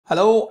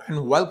Hello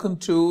and welcome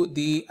to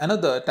the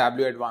another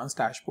Tableau Advanced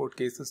Dashboard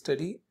case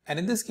study. And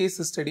in this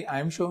case study, I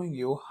am showing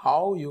you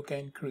how you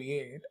can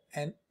create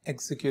an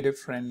executive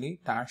friendly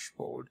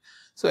dashboard.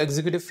 So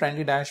executive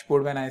friendly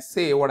dashboard, when I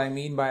say, what I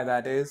mean by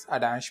that is a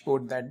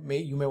dashboard that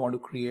you may want to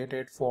create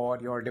it for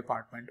your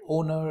department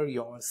owner,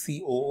 your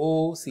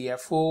COO,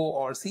 CFO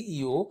or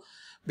CEO,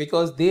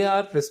 because they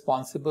are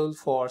responsible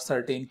for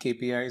certain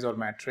KPIs or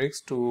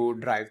metrics to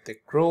drive the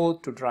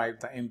growth, to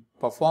drive the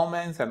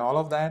performance and all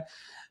of that.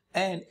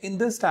 And in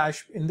this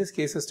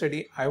case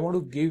study, I want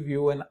to give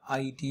you an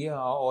idea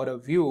or a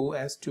view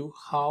as to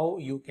how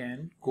you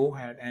can go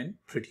ahead and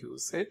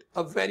produce it.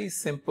 A very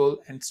simple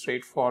and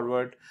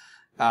straightforward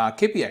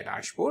KPI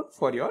dashboard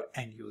for your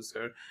end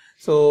user.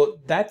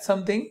 So that's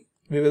something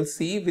we will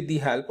see with the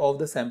help of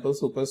the sample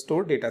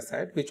superstore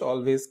dataset, which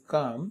always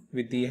come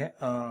with the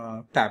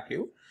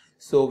Tableau.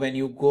 So when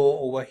you go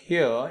over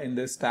here in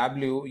this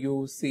Tableau,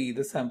 you see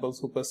the sample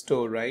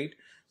superstore, right?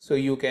 So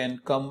you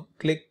can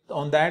click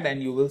on that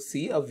and you will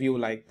see a view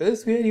like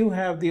this where you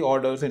have the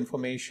orders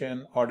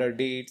information, order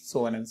date,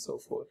 so on and so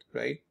forth,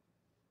 right?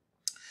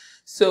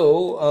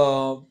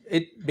 So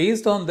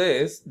based on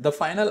this, the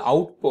final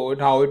output,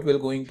 how it will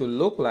going to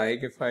look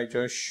like, if I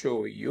just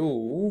show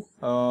you,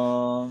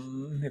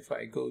 if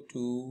I go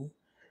to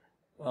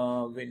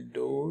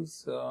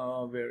Windows,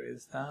 where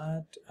is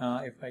that?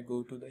 If I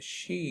go to the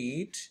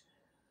sheet,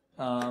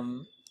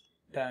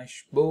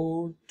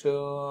 dashboard,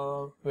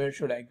 where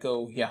should I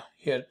go? Yeah,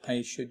 here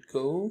I should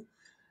go.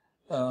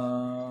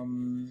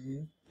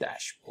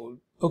 Dashboard.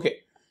 Okay,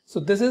 so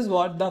this is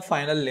what the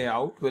final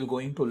layout will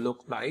going to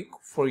look like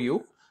for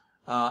you,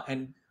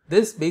 and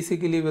this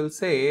basically will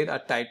say a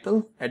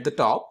title at the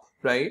top,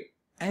 right,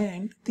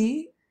 and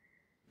the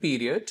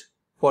period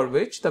for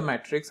which the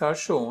metrics are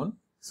shown.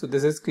 So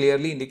this is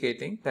clearly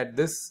indicating that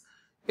this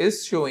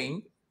is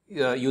showing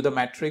you the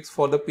metrics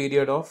for the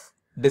period of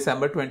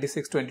December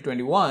 26,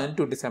 2021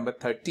 to December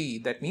 30.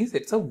 That means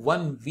it's a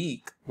 1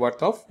 week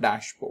worth of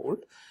dashboard.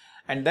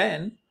 And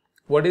then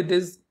what it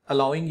is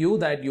allowing you,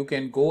 that you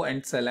can go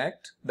and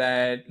select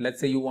that, let's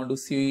say you want to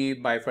see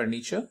by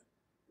furniture,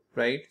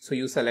 right? So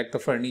you select the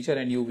furniture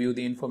and you view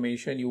the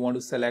information. You want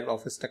to select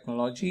office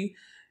technology,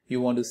 you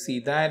want to see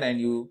that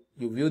and you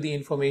view the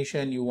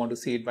information. You want to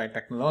see it by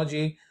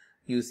technology,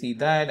 you see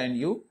that and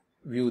you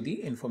view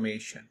the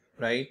information,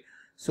 right?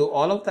 So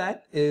all of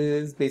that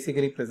is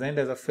basically present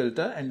as a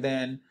filter, and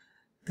then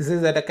this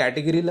is at a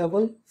category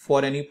level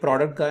for any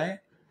product guy,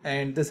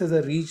 and this is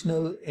a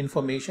regional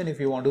information. If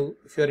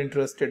you're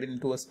interested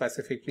into a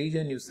specific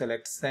region, you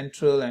select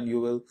central and you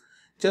will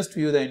just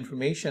view the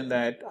information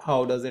that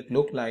how does it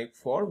look like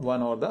for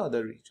one or the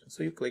other region.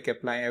 So you click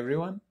apply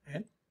everyone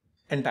and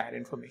entire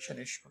information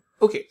is shown.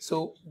 Okay,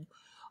 so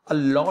a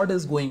lot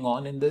is going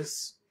on in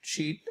this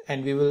sheet,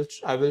 and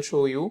I will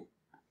show you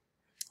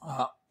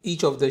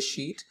each of the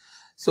sheet.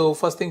 So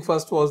first thing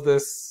first was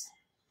this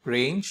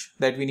range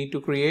that we need to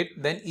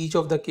create. Then each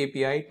of the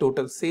KPI,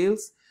 total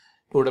sales,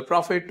 total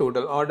profit,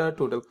 total order,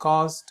 total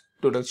cost,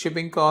 total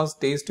shipping cost,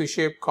 days to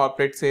ship,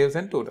 corporate sales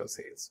and total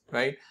sales,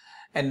 right?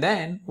 And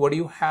then what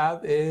you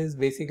have is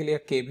basically a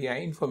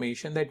KPI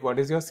information, that what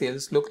is your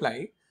sales look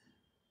like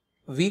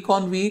week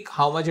on week,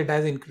 how much it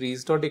has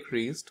increased or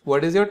decreased,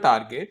 what is your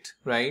target,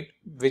 right,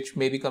 which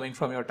may be coming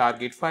from your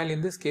target file. In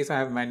this case, I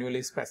have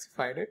manually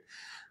specified it.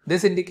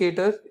 This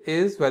indicator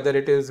is whether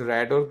it is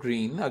red or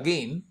green,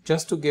 again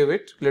just to give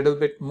it a little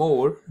bit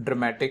more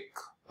dramatic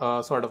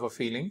sort of a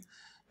feeling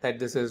that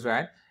this is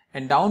red.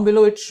 And down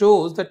below it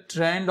shows the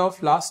trend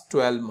of last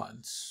 12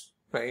 months,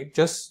 right,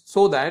 just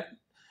so that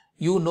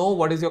you know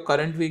what is your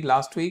current week,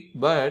 last week,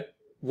 but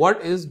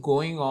what is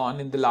going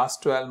on in the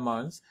last 12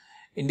 months,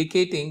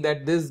 indicating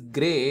that this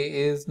gray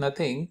is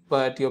nothing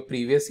but your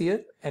previous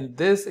year, and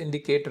this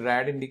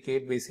red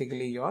indicate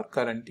basically your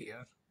current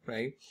year,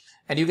 right?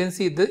 And you can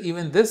see that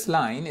even this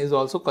line is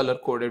also color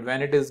coded.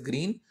 When it is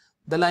green,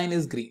 the line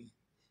is green,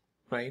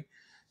 right?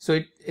 So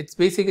it's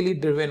basically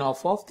driven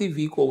off of the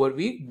week over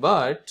week,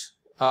 but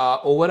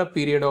over a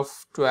period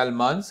of 12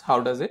 months, how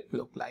does it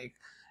look like?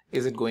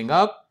 Is it going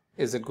up?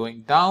 Is it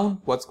going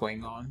down? What's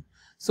going on?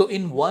 So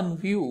in one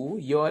view,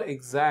 your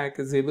exec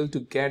is able to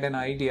get an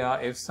idea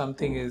if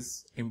something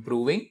is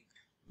improving,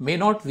 may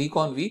not week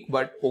on week,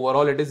 but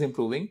overall it is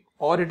improving,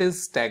 or it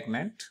is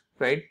stagnant,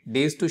 right?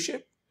 Days to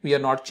ship, we are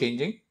not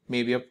changing,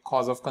 maybe a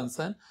cause of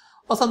concern,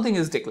 or something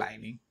is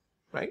declining,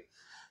 right?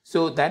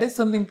 So that is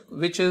something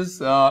which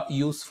is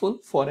useful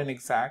for an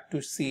exec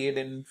to see it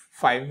in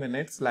 5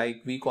 minutes,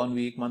 like week on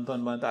week, month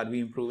on month, are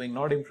we improving,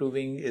 not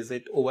improving, is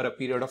it over a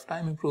period of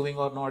time improving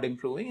or not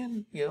improving,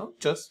 and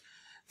just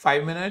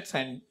 5 minutes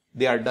and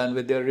they are done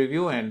with their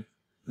review and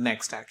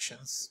next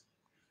actions.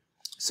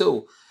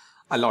 So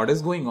a lot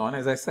is going on,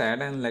 as I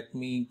said, and let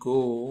me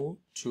go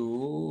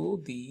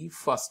to the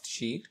first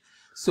sheet.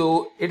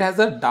 So it has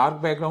a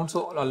dark background,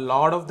 so a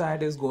lot of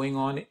that is going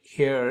on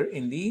here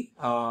in the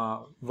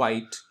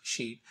white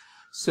sheet.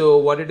 So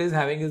what it is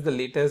having is the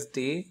latest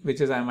day,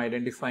 which is I'm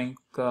identifying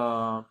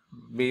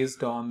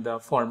based on the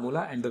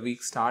formula, and the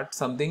week start,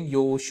 something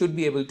you should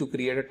be able to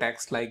create a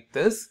text like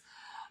this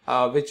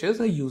which is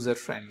a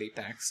user-friendly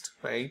text,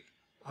 right?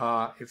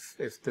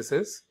 If this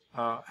is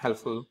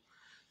helpful.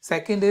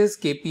 Second is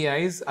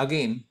KPIs.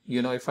 Again,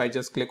 if I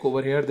just click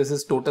over here, this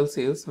is total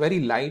sales,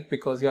 very light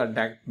because your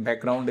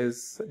background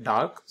is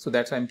dark. So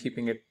that's why I'm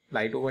keeping it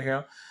light over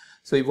here.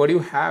 So what you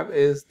have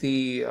is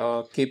the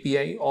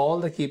KPI, all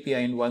the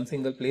KPI in one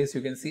single place.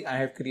 You can see I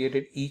have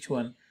created each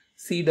one.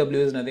 CW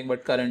is nothing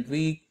but current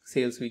week,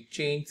 sales week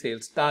change,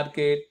 sales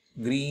target,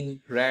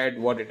 green, red,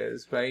 what it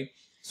is, right?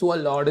 So a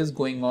lot is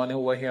going on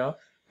over here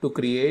to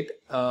create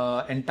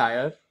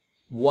entire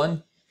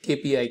one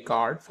KPI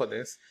card for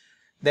this.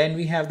 Then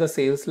we have the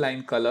sales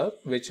line color,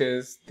 which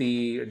is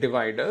the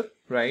divider,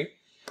 right?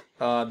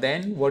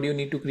 Then what you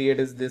need to create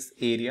is this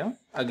area.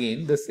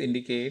 Again, this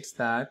indicates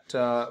that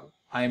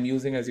I am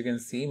using, as you can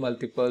see,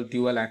 multiple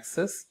dual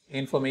axis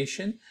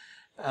information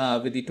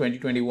with the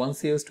 2021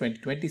 sales,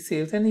 2020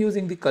 sales, and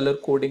using the color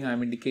coding, I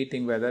am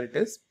indicating whether it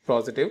is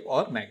positive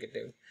or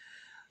negative.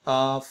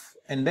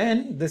 And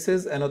then this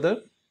is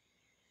another,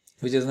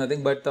 which is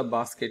nothing but the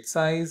basket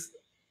size.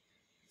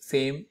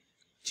 Same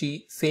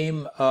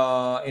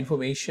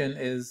information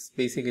is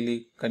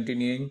basically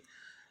continuing.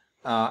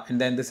 And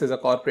then this is a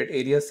corporate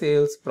area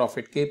sales,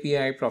 profit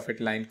KPI,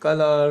 profit line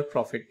color,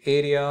 profit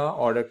area,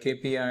 order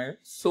KPI,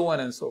 so on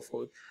and so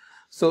forth.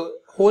 So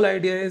whole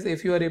idea is,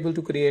 if you are able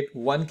to create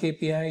one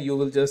KPI, you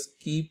will just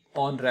keep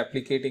on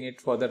replicating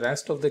it for the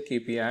rest of the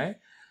KPI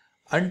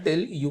until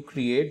you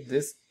create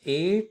this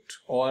 8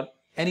 or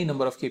any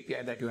number of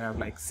KPI that you have,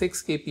 like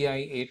 6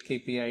 KPI, 8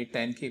 KPI,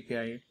 10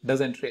 KPI,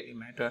 doesn't really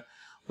matter.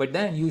 But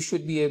then you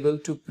should be able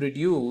to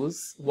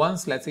produce,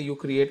 once let's say you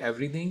create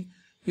everything,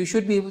 you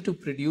should be able to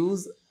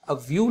produce a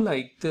view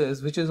like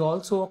this, which is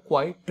also a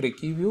quite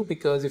tricky view,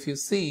 because if you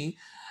see,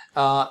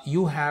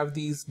 you have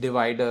these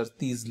dividers,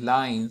 these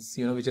lines,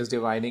 which is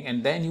dividing,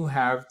 and then you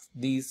have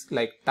these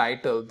like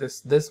title,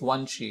 this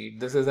one sheet,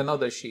 this is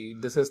another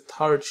sheet, this is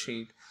third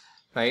sheet,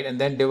 right? And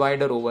then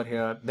divider over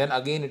here, then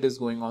again it is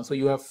going on. So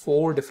you have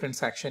 4 different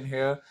sections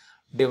here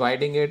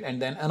dividing it,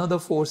 and then another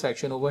 4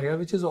 section over here,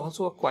 which is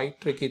also a quite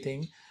tricky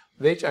thing,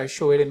 which I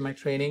show it in my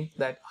training,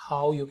 that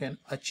how you can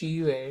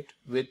achieve it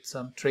with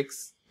some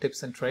tricks,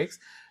 tips and tricks,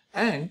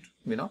 and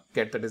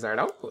get the desired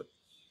output.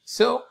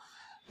 So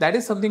that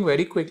is something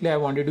very quickly I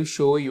wanted to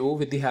show you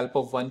with the help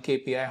of one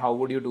KPI. How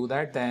would you do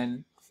that?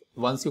 Then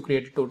once you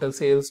create total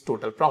sales,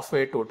 total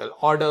profit, total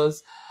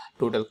orders,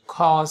 total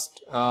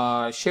cost,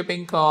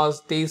 shipping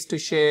cost, days to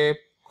ship,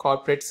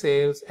 corporate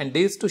sales, and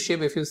days to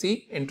ship. If you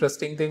see,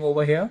 interesting thing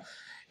over here,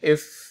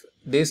 if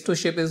days to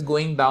ship is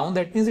going down,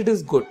 that means it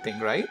is good thing,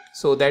 right?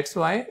 So that's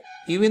why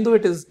even though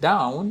it is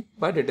down,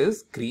 but it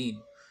is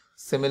green.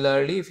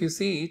 Similarly, if you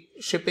see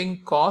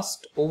shipping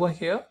cost over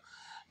here,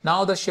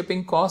 now the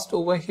shipping cost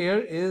over here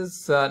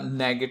is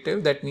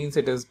negative, that means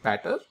it is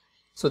better,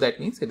 so that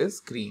means it is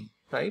green,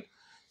 right?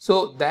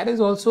 So that is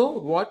also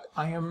what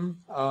I am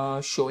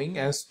showing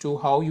as to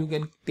how you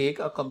can take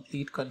a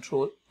complete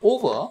control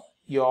over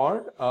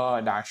your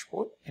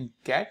dashboard and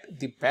get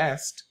the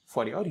best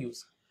for your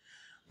user.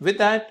 With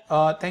that,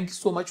 thank you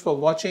so much for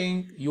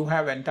watching. You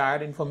have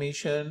entire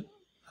information.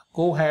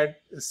 Go ahead,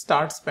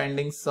 start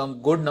spending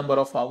some good number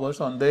of hours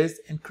on this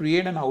and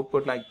create an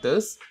output like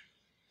this.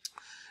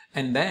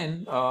 And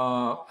then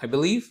I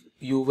believe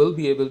you will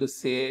be able to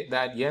say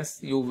that yes,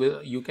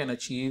 you can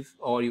achieve,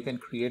 or you can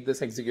create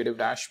this executive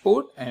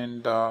dashboard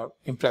and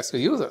impress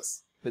your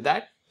users. With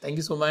that, thank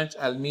you so much.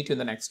 I'll meet you in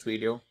the next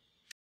video.